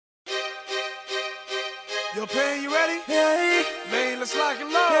Yo, Pain, you ready? Yeah. Man, let's lock and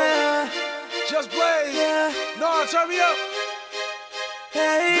load. Yeah. Just blaze. Yeah. No, turn me up.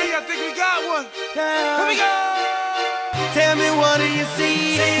 Hey. I think we got one. Yeah. Here we go. Tell me, what do you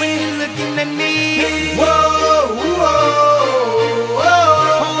see when you're looking at me? Whoa, whoa,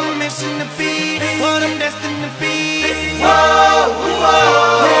 whoa. On a mission to be what I'm destined to be. Whoa,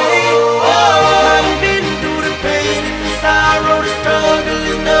 whoa, hey. whoa. I done been through the pain and the sorrow, the struggle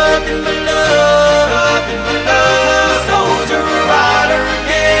is nothing but love. Nothing but love. A soldier, a rider, a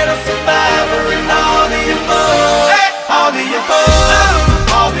ghetto survivor, and all the above. Hey. All the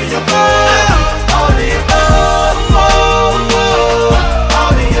above. All the above. All the above. All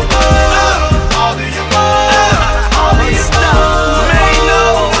the above. All the above. All the above. Man, no.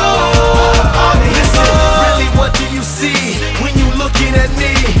 All the above. Really, what do you see when you looking at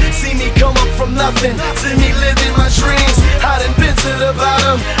me? See me come up from nothing, see me living my dreams. I done been to the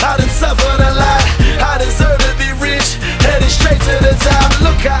bottom, I done suffered a lot. I deserve to be rich, headed straight to the top.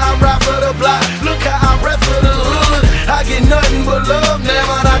 Look how I ride for the block, look how I rap for the hood. I get nothing but love, man,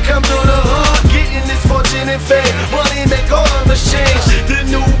 when I come through the hood. Getting this fortune and fame, money make all of us change. The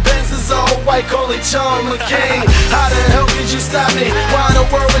new Benz is all white, call it John McCain. How the hell could you stop me? Why in the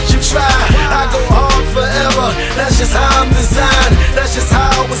world would you try? I go hard forever, that's just how I'm designed. That's just how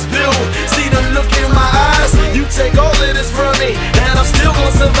I was built. See the look in my eyes, you take all of this from me, and I'm still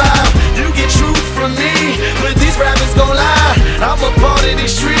gonna survive. You get truth from me, but these rappers gon' lie. I'm a part of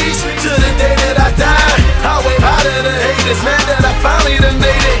these streets, to the day that I die. I wave out to the haters, man, that I finally done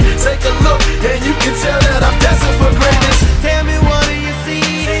made it. Take a look, and you can tell that I'm destined for greatness. Tell me, what do you see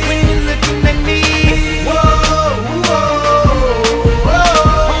when you're looking at me? Whoa, whoa,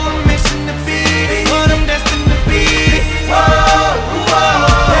 whoa. On a mission to be what I'm destined to be. Whoa,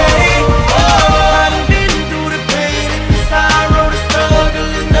 whoa, hey. whoa. I done been through the pain and the sorrow, the struggle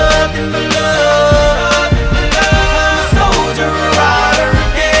is nothing but love. I'm a soldier, a rider, a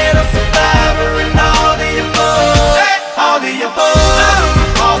ghetto survivor, and all the above. All the above.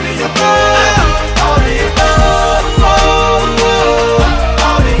 All the above. All the above. All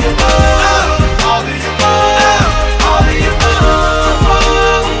the above. All the above. All the above.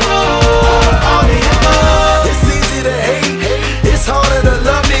 All the above. It's easy to hate, it's harder to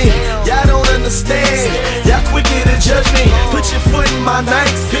love me. Y'all don't understand, y'all quicker to judge me. Put your foot in my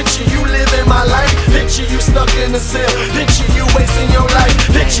nights, picture you living my life. Picture you stuck in the cell, picture you wasting your life.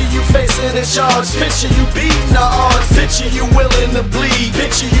 Picture you facing a charge, picture you beating the odds. Picture you willing to bleed,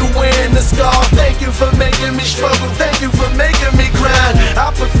 picture you wearing the scar. Thank you for making me struggle, thank you for making me grind.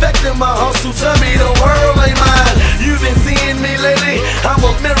 I perfected my hustle, tell me the world ain't mine. You've been seeing me lately, I'm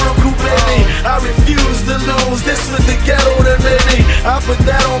a miracle baby. I refuse to lose, this was the ghetto that made me. I put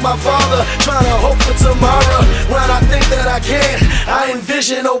that on my father, trying to hope for tomorrow. When I think that I can't, I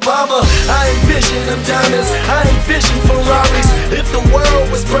envision Obama. I envision them diamonds, I envision Ferraris. If the world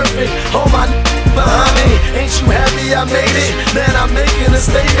was perfect, all my behind me. Ain't you happy I made it? Man, I'm making a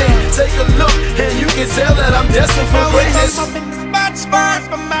statement. Take a look, and you can tell that I'm destined for greatness. I'm in the spot,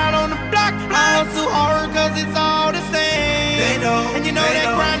 I'm out on the block. I hustle hard cause it's all the same. They know, and you know they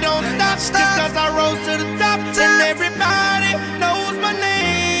that know. grind don't stop. Just cause I rose to the top, and everybody knows my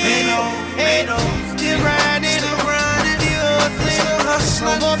name. They know, hey, they know. still grinding, still hustling.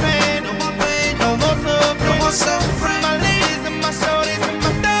 No more pain, no more suffering. My ladies and my shorties and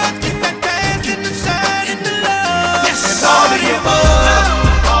my thugs keep that cash in the side and the love. Yes. And all the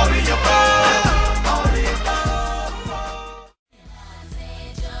above, all the above, all the above.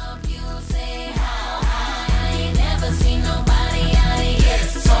 Jump, you say how high. I ain't never seen nobody out here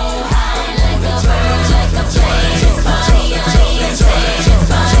so high. Like a bird, like a plane. This body out here insane. This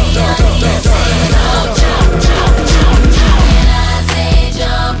body out here insane. So jump, jump, jump, jump. When I say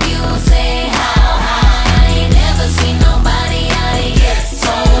jump, you say how high. I ain't never seen nobody out here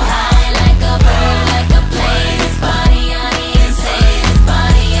so high. Like a bird, like a plane. This body out here insane. This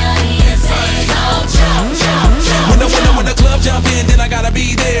body out here insane. So jump, jump, jump. When the club jump in, then I gotta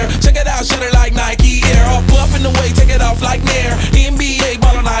be there. Check it out, shut it like Nike Air. Up in the way, take it off like Nair. NBA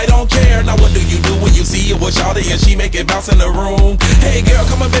ballin', I don't care. Now what do you do when you see it with shawty and she make it bounce in the room? Hey girl,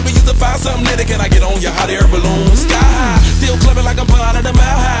 come on baby, you to find something later. Can I get on your hot air balloon? Sky high, still clubbing like I'm pond at a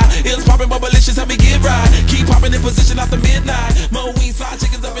mile high. It's popping, but malicious, help me get right. Keep popping in position after midnight. Mo wings, fly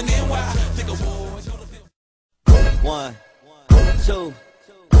chickens up in NY. Take a walk. 1, 2,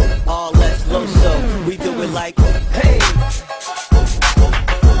 all let's low so we do it like hey.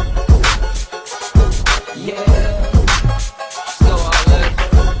 Yeah, let's go all that.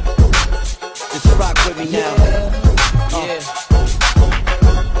 Just rock with me now. Yeah.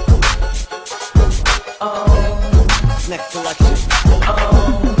 Next selection.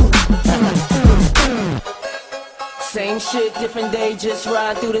 shit, different day. Just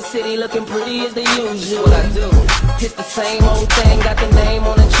ride through the city looking pretty as the usual. What I do? It's the same old thing. Got the name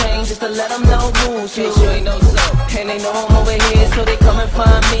on the chain just to let them know who's who. You ain't know so. And they know I'm over here, so they come and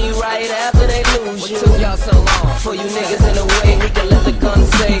find me right after they lose you. What took y'all so long? For you niggas in the way, we can let the gun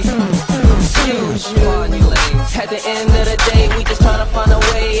say, excuse you. At the end of the day, we just tryna find a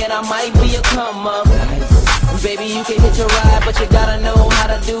way, and I might be a come up. Baby, you can hit your ride, but you gotta know how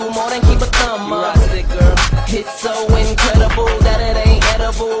to do more than keep a thumb up. It's so incredible that it ain't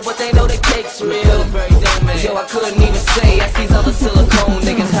edible, but they know the cake's real. Yo, I couldn't even say, ask these other silicone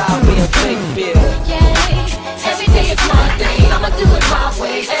niggas how being fake feel. Yeah, every day is my day, I'ma do it my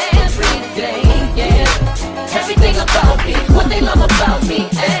way. Every day, yeah. Everything about me, what they love about me.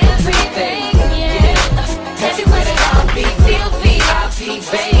 Everything, yeah. Everywhere that I'll be, feel VIP,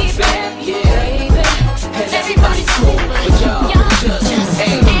 baby, yeah. And everybody's cool, but y'all just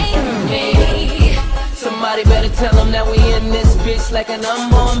ain't me. Somebody better tell them that we in this bitch like an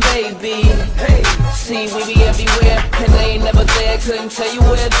unborn baby. Hey, see, we be everywhere, and they ain't never there. Couldn't tell you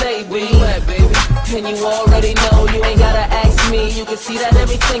where they be. Where you at, baby? And you already know, you ain't gotta ask me. You can see that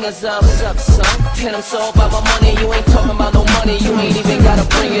everything is up, son. And I'm so about my money, you ain't talking about no money. You ain't even gotta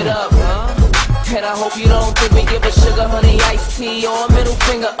bring it up, huh? And I hope you don't think we give a sugar, honey, iced tea, or a middle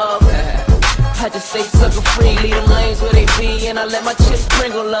finger up. I just stay sucker free, leave them lanes where they be, and I let my chips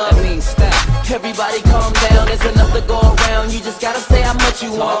sprinkle up. That means stop. Everybody calm down, there's enough to go around. You just gotta say how much you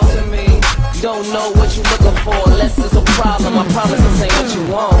want to me. Don't know what you looking for, unless it's a problem. I promise this ain't what you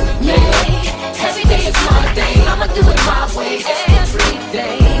want. Yeah, every day is my day, I'ma do it my way. Every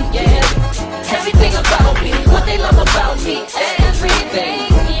day, yeah. Everything about me, what they love about me.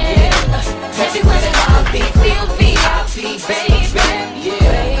 Everything, yeah. Everywhere that I'll be, feel VIP, baby,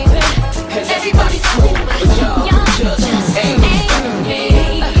 yeah. And everybody's cool, but y'all just ain't me.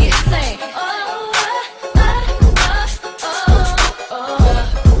 Say, oh,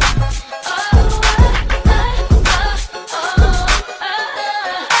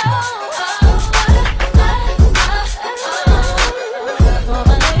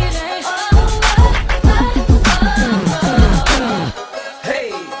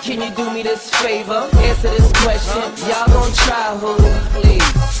 Hey, can you do me this favor? Answer this question. Y'all gon' try who? Please.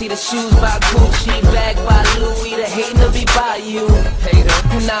 See the shoes by Gucci, bag by Louis, the hating to be by you. Hater.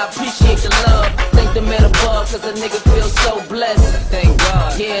 And I appreciate the love. Thank the man above, cause a nigga feels so blessed. Thank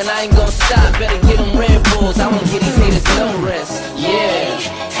God. Yeah, and I ain't gon' stop. Better get them Red Bulls. I won't give these haters no rest. Yeah.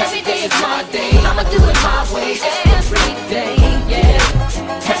 every day is my day, I'ma do it my way. Every day.